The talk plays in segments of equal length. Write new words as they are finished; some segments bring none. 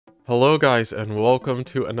Hello guys, and welcome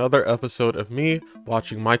to another episode of me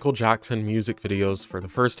watching Michael Jackson music videos for the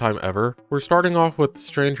first time ever. We're starting off with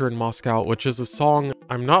Stranger in Moscow, which is a song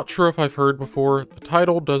I'm not sure if I've heard before. The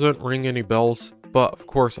title doesn't ring any bells, but of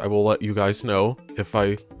course I will let you guys know if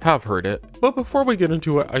I have heard it. But before we get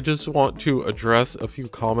into it, I just want to address a few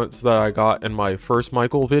comments that I got in my first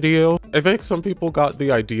Michael video. I think some people got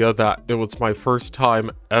the idea that it was my first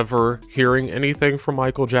time ever hearing anything from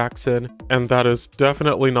Michael Jackson, and that is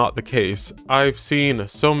definitely not the case. I've seen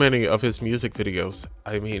so many of his music videos.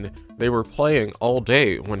 I mean, they were playing all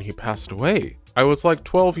day when he passed away. I was like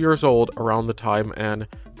 12 years old around the time, and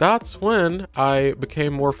that's when I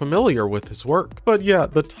became more familiar with his work. But yeah,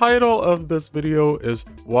 the title of this video is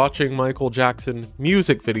watching Michael Jackson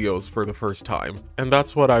music videos for the first time, and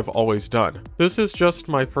that's what I've always done. This is just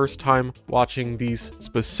my first time watching these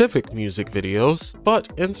specific music videos, but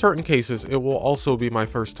in certain cases it will also be my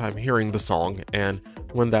first time hearing the song, and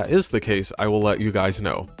when that is the case, I will let you guys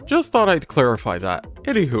know. Just thought I'd clarify that.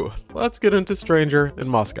 Anywho, let's get into Stranger in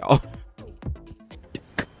Moscow.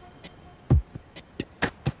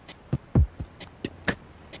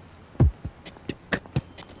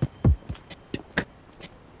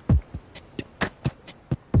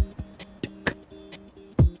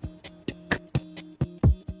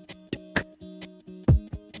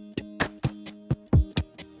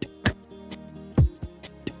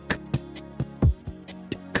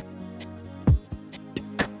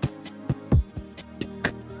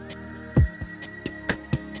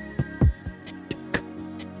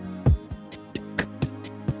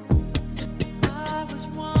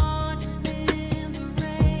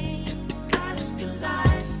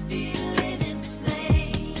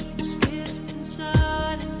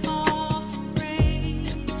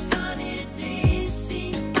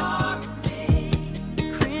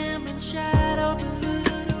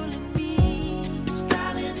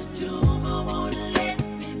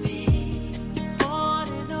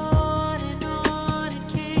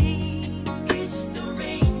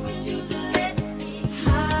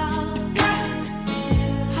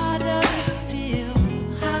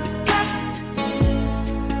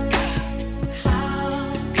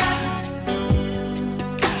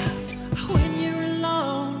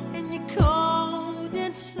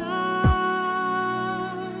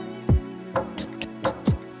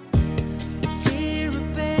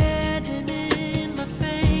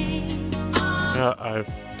 Yeah, I've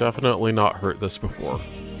definitely not heard this before.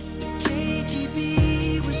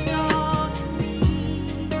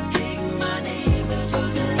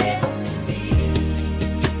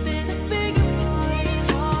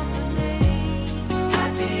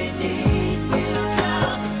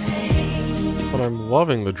 But I'm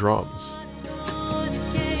loving the drums,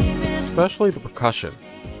 especially the percussion.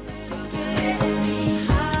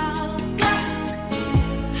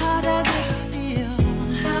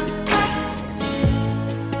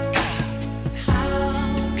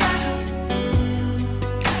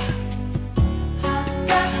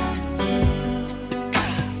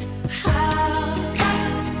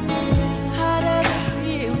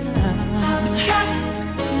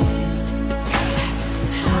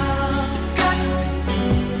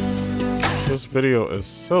 This video is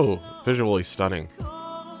so visually stunning.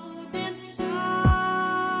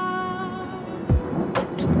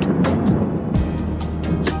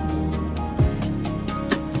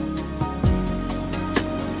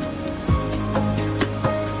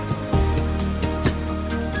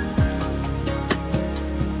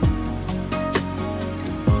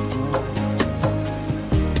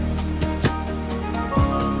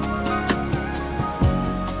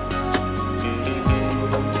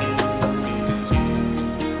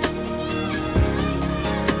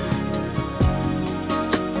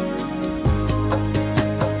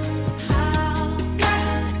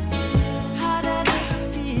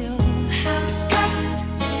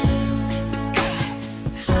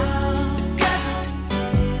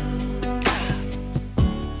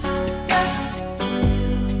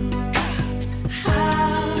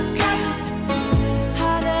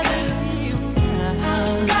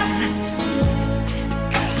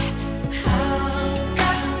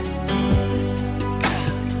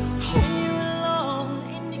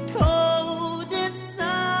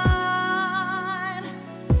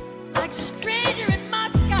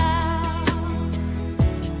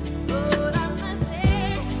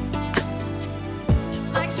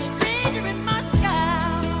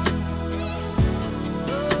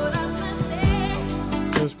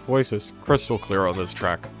 His voice is crystal clear on this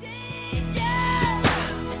track.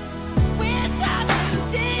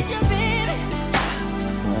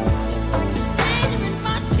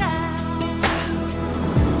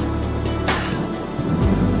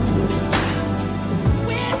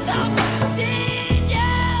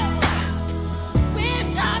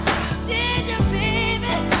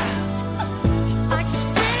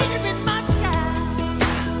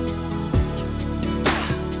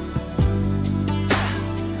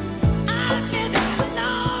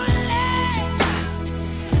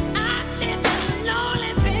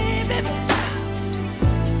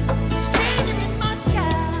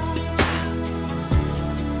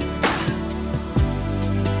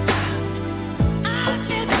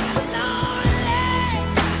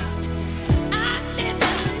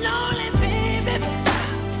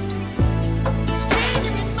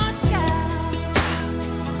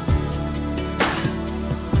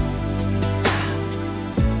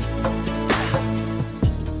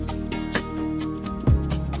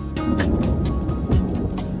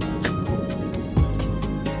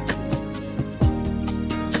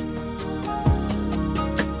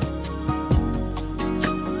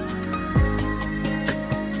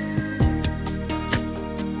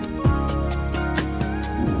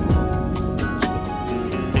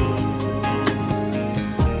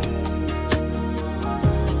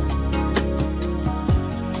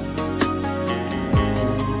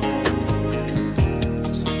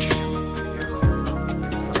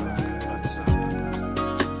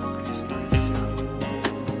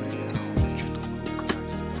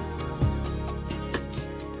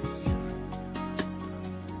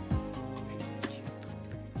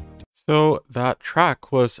 So that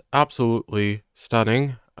track was absolutely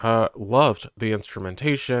stunning. Loved the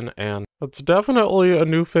instrumentation, and it's definitely a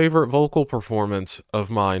new favorite vocal performance of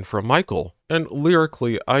mine from Michael. And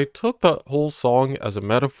lyrically, I took that whole song as a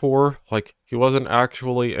metaphor, like he wasn't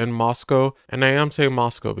actually in Moscow, and I am saying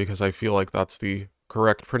Moscow because I feel like that's the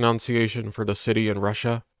correct pronunciation for the city in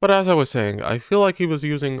Russia. But as I was saying, I feel like he was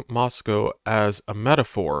using Moscow as a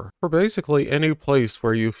metaphor for basically any place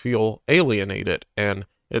where you feel alienated, and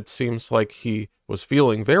it seems like he was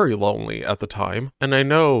feeling very lonely at the time. And I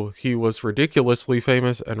know he was ridiculously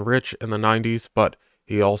famous and rich in the 90s, but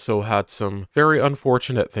he also had some very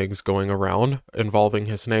unfortunate things going around involving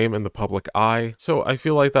his name in the public eye. So I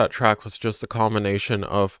feel like that track was just a combination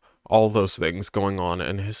of all those things going on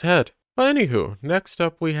in his head. But anywho, next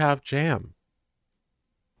up we have Jam.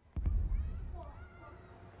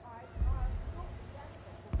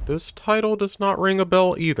 This title does not ring a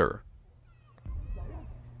bell either.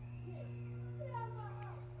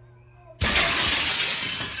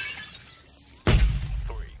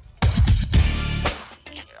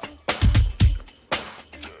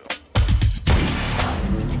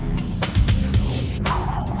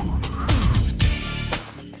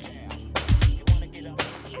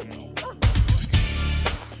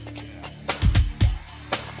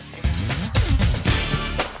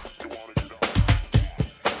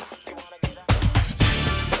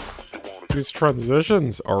 These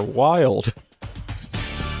transitions are wild.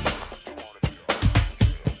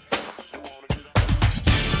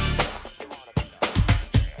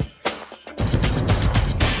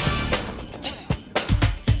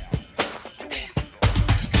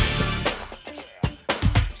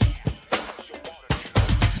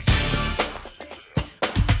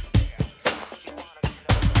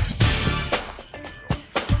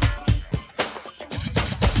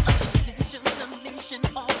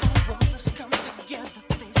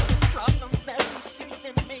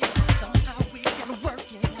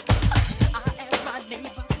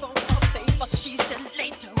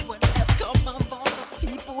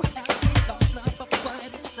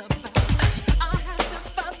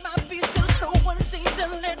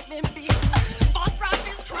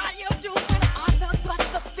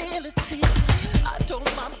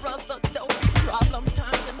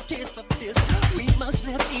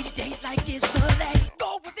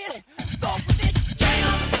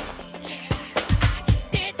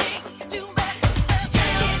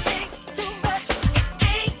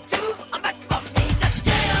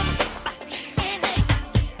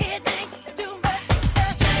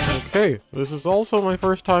 Okay, this is also my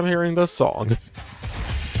first time hearing this song.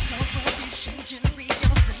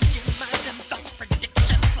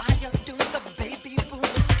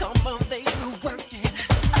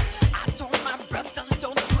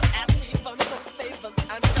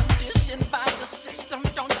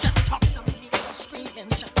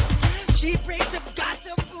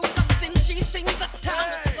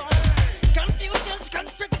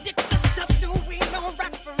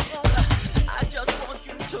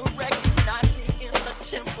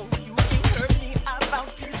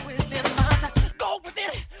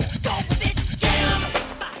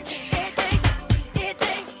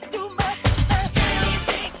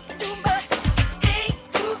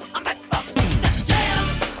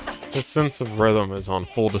 The sense of rhythm is on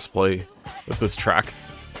full display with this track.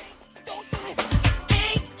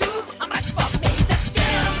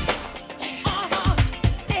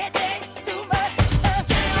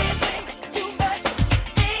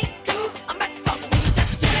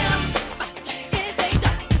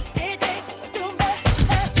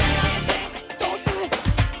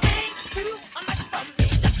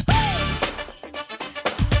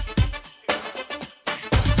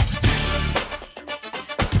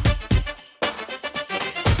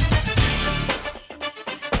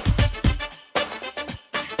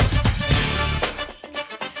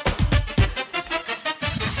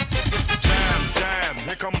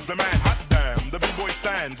 Comes the man, hot damn, the b-boy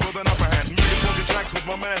stands with an upper hand. Making funky tracks with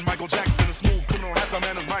my man, Michael Jackson, a smooth criminal, hat the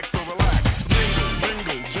man is Mike, so relax.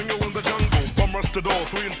 Mingle, jingle in the jungle, bum rush the door,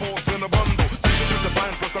 3 and 4's in a bundle. Execute the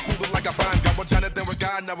plan, first I cool it like I find. Got with Janet, then with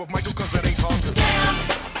Guy, now with Michael, cause it ain't hard to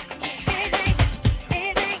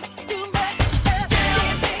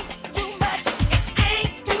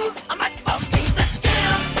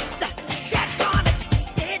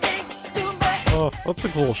Oh, that's a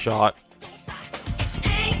cool shot.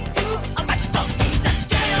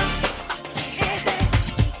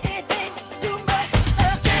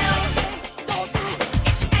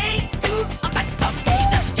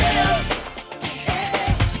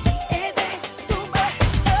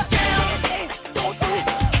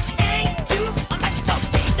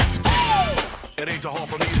 It ain't too hard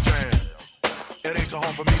for me to jam. It ain't too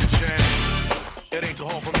hard for me to jam. It ain't too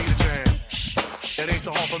hard for me to jam. It ain't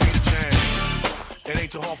too hard for me to jam. It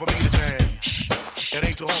ain't too hard for me to jam. It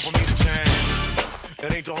ain't too hard for me to jam.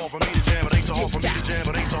 It ain't too hard for me to jam. It ain't too hard for me to jam.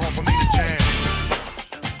 It ain't too hard for me to jam.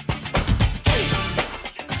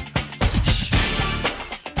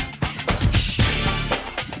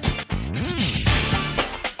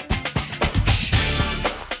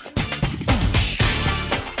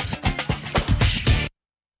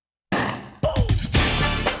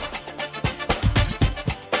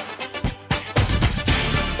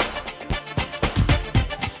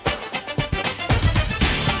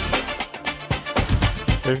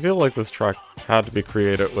 I feel like this track had to be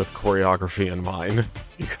created with choreography in mind,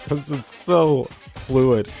 because it's so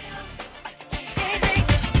fluid.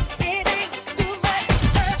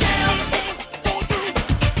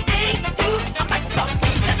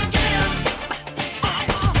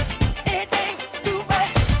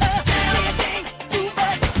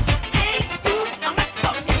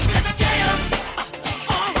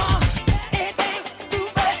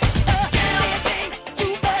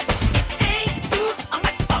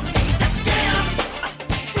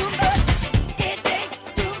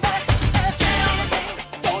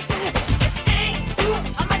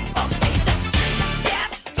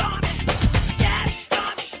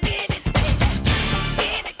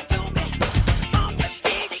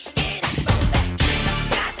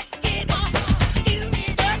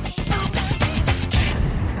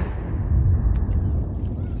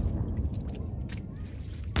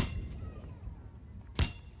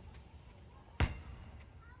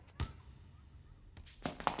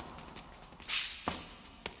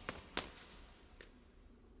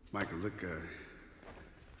 Michael, look,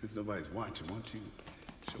 since nobody's watching, why don't you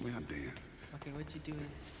show me how to dance? Okay, what you do is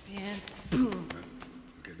spin, boom.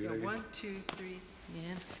 Okay, do Go that again. 1, 2, 3,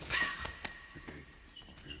 in, pow. Okay.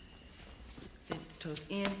 Then the toes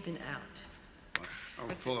in, then out. I'm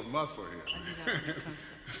full of muscle I here. do that when it comes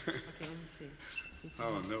to- Okay, let me see. I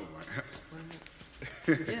don't know, man. Wait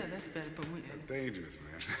a minute. Yeah, that's better, but we. That's dangerous,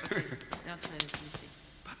 man. Now try this. Let me see.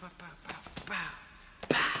 Pow, pow, pow, pow, pow,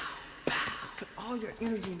 pow, pow. Put all your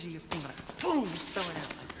energy into your finger. Like, boom, just throw it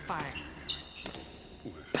out like fire.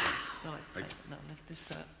 Pow. No, no, lift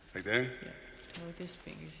this up. Like that? Yeah. Throw this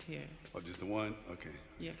finger's here. Oh, just the one? Okay.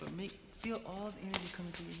 Yeah, but feel all the energy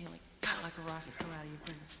coming through your hand like a rocket come out of your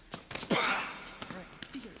finger. Right.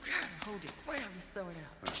 Feel it. Hold it. Wham, just throw it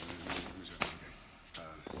out.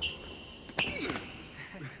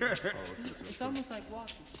 It's almost like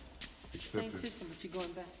walking. Same system, but you're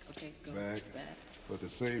going back. Okay, go back. But at the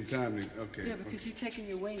same time, okay. Yeah, because you're taking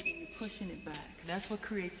your weight and you're pushing it back. That's what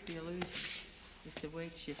creates the illusion. It's the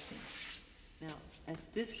weight shifting. Now, as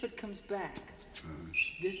this foot comes back,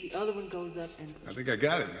 the other one goes up and. I think I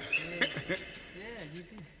got it, man. Yeah, yeah, you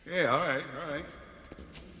do. Yeah, all right, all right.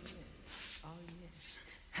 Oh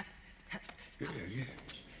yeah. Yeah, yeah.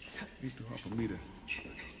 It's too hard for me to.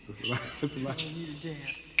 That's a lot. You need a jam.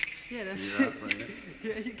 Yeah, that's Yeah, it. right.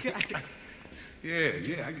 Yeah, you got it.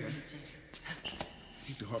 Yeah, I got it.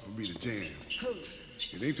 Ain't too hard for me to jam.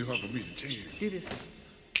 It ain't too hard for me to jam. Do this.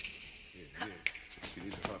 Yeah. It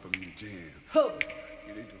ain't too hard for me to jam. Ho!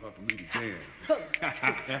 It ain't too hard for me to jam.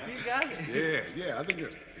 You got it. Yeah, I think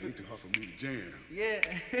it ain't too hard for me to jam. Yeah.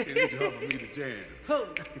 It ain't too hard for me to jam. Ho!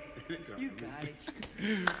 It ain't too hard You for me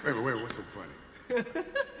got it. Wait, what's so funny?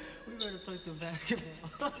 We better play some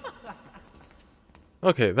basketball.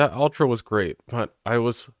 Okay, that outro was great, but I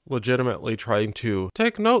was legitimately trying to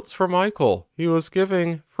take notes from Michael. He was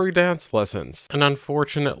giving free dance lessons, and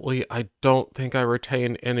unfortunately, I don't think I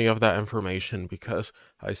retained any of that information because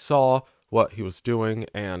I saw what he was doing,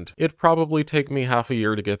 and it'd probably take me half a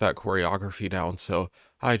year to get that choreography down, so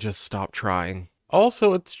I just stopped trying.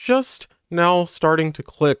 Also, it's just now starting to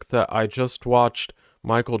click that I just watched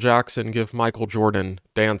Michael Jackson give Michael Jordan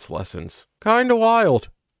dance lessons. Kinda wild,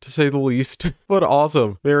 to say the least, but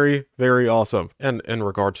awesome. Very, very awesome. And in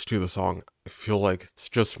regards to the song, I feel like it's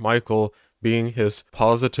just Michael being his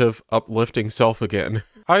positive, uplifting self again.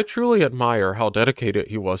 I truly admire how dedicated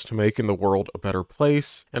he was to making the world a better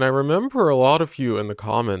place, and I remember a lot of you in the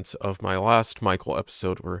comments of my last Michael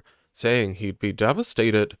episode were saying he'd be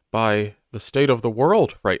devastated by the state of the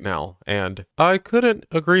world right now, and I couldn't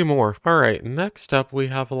agree more. Alright, next up we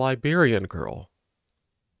have Liberian Girl.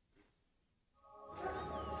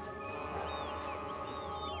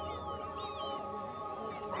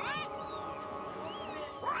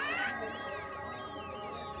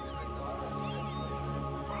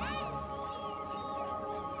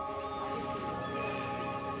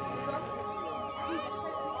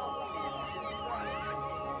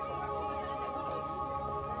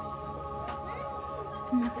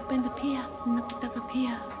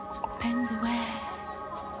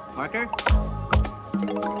 Parker?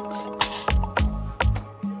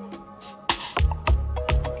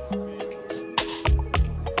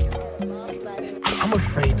 I'm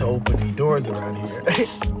afraid to open the doors around here.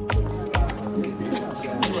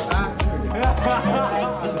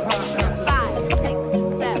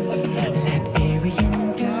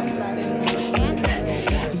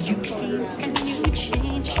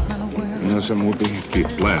 You know something, Whoopi? It'd be a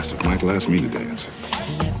blast if Michael asked me to dance.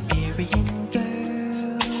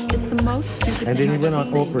 And then he went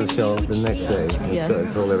on Oprah's show the next day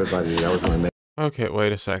and told everybody I was going to make. Okay,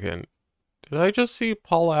 wait a second. Did I just see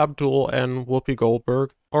Paula Abdul and Whoopi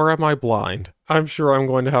Goldberg? Or am I blind? I'm sure I'm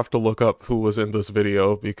going to have to look up who was in this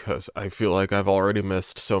video because I feel like I've already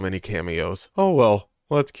missed so many cameos. Oh well,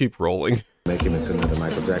 let's keep rolling. Make him into another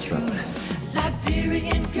Michael Jackson.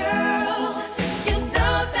 Liberian girl, you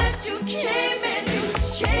know that you came and you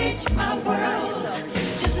changed my world,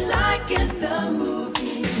 just like in the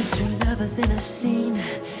movies. Two lovers in a scene,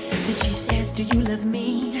 and she says, do you love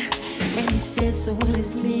me? And he says, so will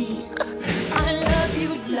it's me. I love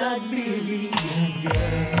you, Liberian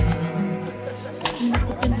girl.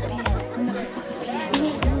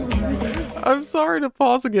 I'm sorry to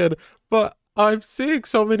pause again, but I'm seeing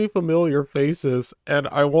so many familiar faces and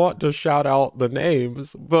I want to shout out the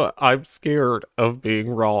names, but I'm scared of being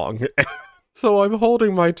wrong. So I'm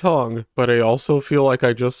holding my tongue, but I also feel like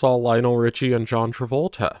I just saw Lionel Richie and John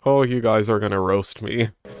Travolta. Oh, you guys are gonna roast me.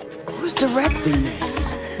 Who's directing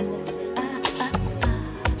this?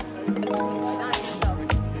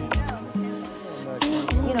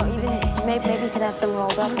 You know, even maybe you could have them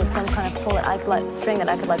rolled up with some kind of string that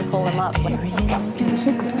I could like pull them up. You know,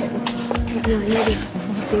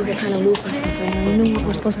 things are kind of loose and stuff. You know what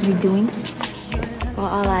we're supposed to be doing? Well,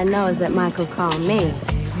 all I know is that Michael called me.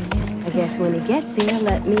 I guess when he gets here,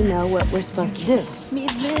 let me know what we're supposed to do.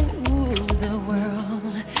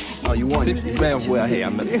 Oh, you want it? Well, hey,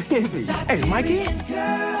 I'm... Hey, Mikey?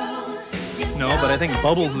 No, but I think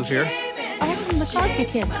Bubbles is here. Oh, that's from the Cosby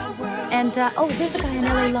Kids. And, oh, there's the guy in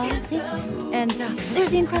L.A. Law, see? And, there's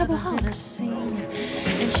the Incredible Hulk. And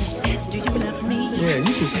she says, do you love me? Yeah,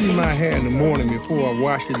 you should see my hair in the morning before I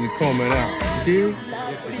wash it and comb it out. You dig?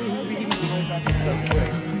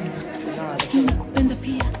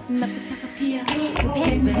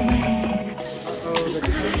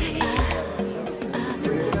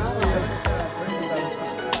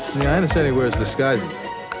 Yeah, I understand he wears disguises.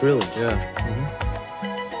 Really? Yeah.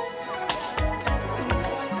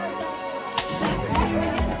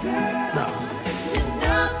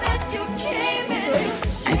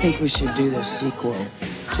 I think we should do the sequel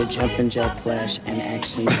to Jumpin' Jack Flash and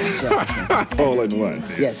Action Jackson. All in one.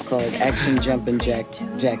 Yes, call it Action Jumpin' Jack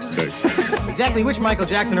Jackson. Exactly which Michael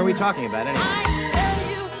Jackson are we talking about, anyway?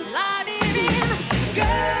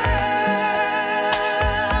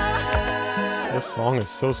 This song is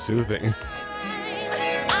so soothing.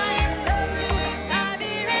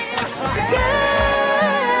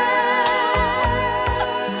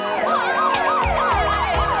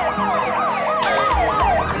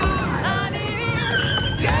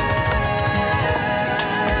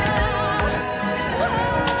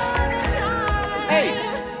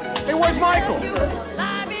 Hey, where's Michael?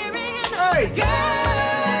 Hey!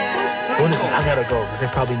 Well, listen, I gotta go because they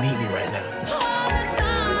probably need me right now.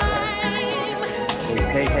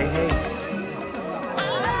 Hey.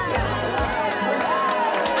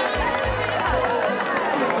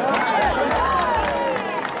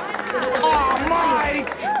 Oh, Mike!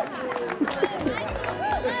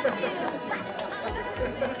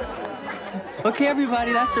 Okay,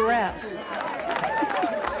 everybody, that's a wrap.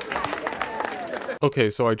 Okay,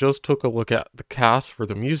 so I just took a look at the cast for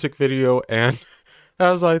the music video and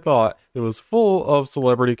as I thought, it was full of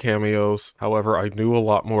celebrity cameos. However, I knew a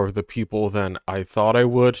lot more of the people than I thought I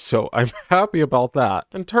would, so I'm happy about that.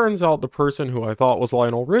 And turns out the person who I thought was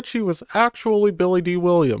Lionel Richie was actually Billy D.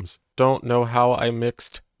 Williams. Don't know how I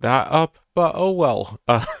mixed that up, but oh well.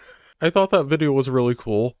 I thought that video was really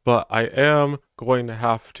cool, but I am going to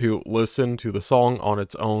have to listen to the song on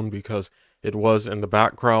its own because it was in the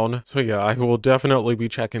background. So yeah, I will definitely be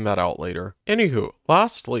checking that out later. Anywho,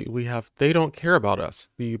 lastly, we have They Don't Care About Us,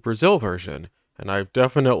 the Brazil version. And I've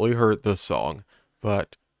definitely heard this song,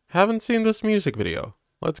 but haven't seen this music video.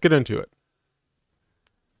 Let's get into it.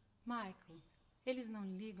 Michael, eles não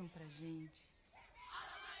ligam pra gente.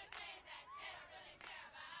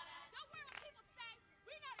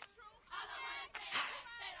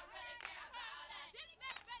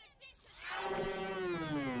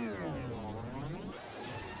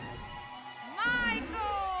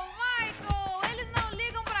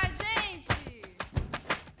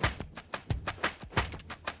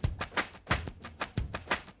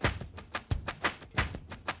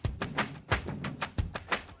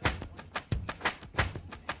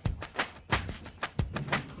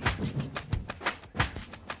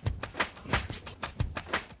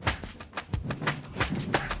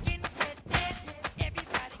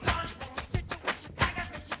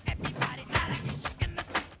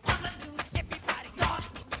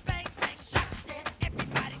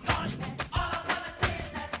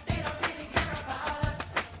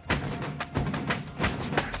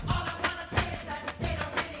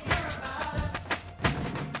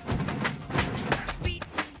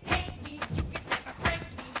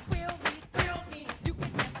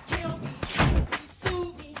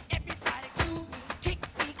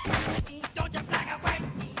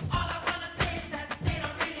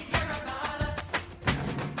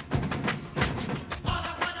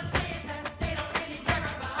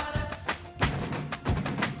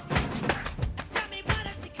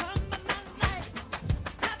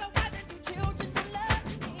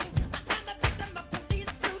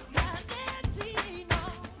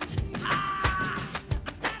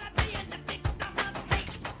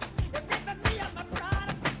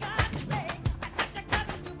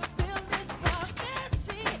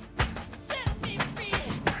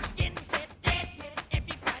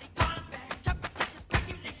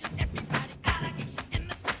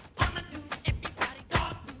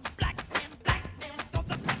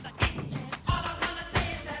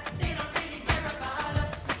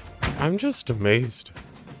 I'm just amazed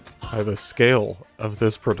by the scale of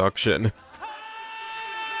this production.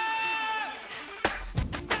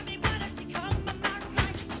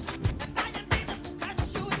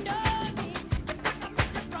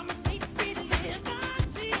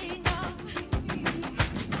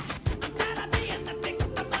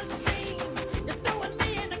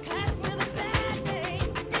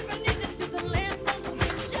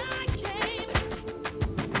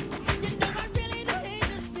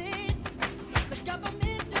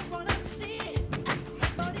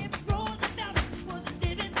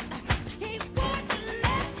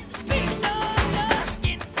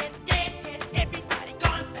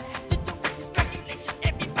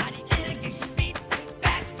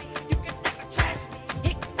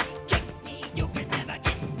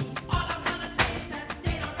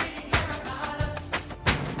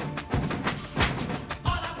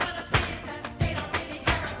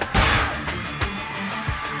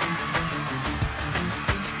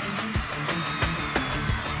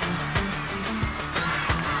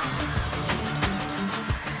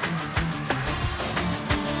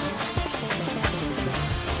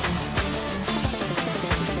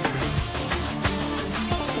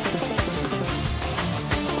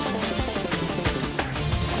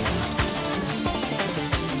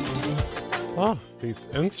 Oh, these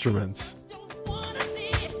instruments.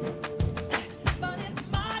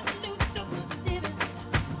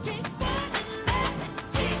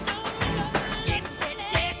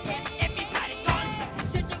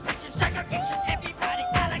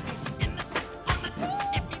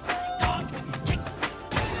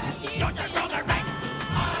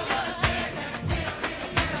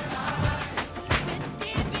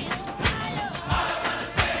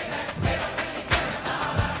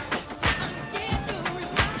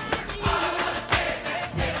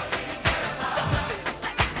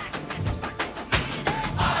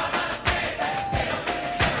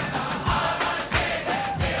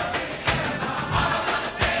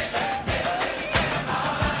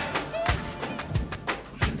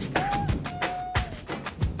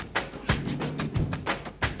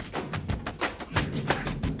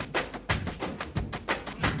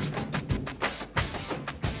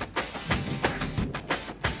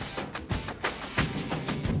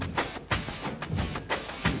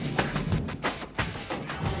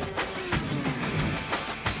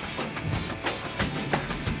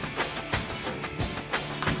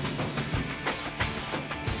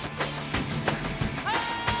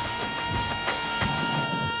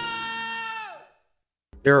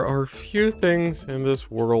 There are few things in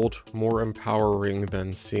this world more empowering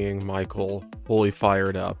than seeing Michael fully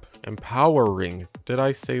fired up. Empowering. Did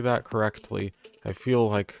I say that correctly? I feel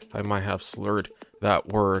like I might have slurred that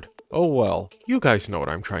word. Oh well, you guys know what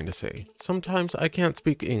I'm trying to say. Sometimes I can't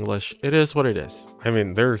speak English, it is what it is. I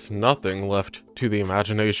mean, there's nothing left to the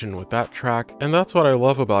imagination with that track, and that's what I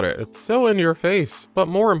love about it. It's so in your face. But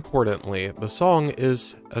more importantly, the song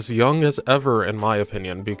is as young as ever in my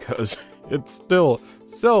opinion, because it's still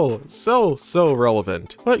so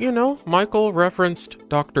relevant. But you know, Michael referenced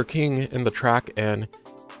Dr. King in the track, and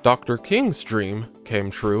Dr. King's dream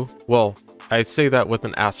came true. Well, I say that with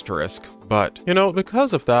an asterisk, but you know,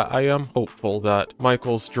 because of that, I am hopeful that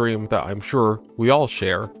Michael's dream that I'm sure we all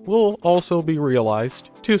share will also be realized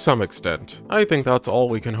to some extent. I think that's all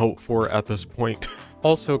we can hope for at this point.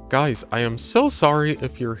 Also, guys, I am so sorry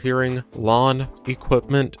if you're hearing lawn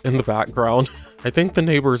equipment in the background. I think the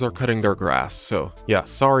neighbors are cutting their grass, so yeah,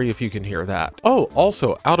 sorry if you can hear that. Oh,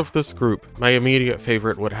 also, out of this group, my immediate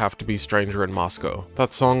favorite would have to be Stranger in Moscow.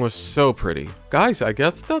 That song was so pretty. Guys, I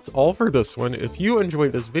guess that's all for this one. If you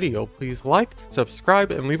enjoyed this video, please like, subscribe,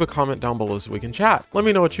 and leave a comment down below so we can chat. Let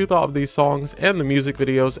me know what you thought of these songs and the music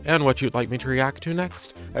videos and what you'd like me to react to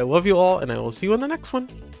next. I love you all, and I will see you in the next one.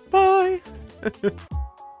 Bye!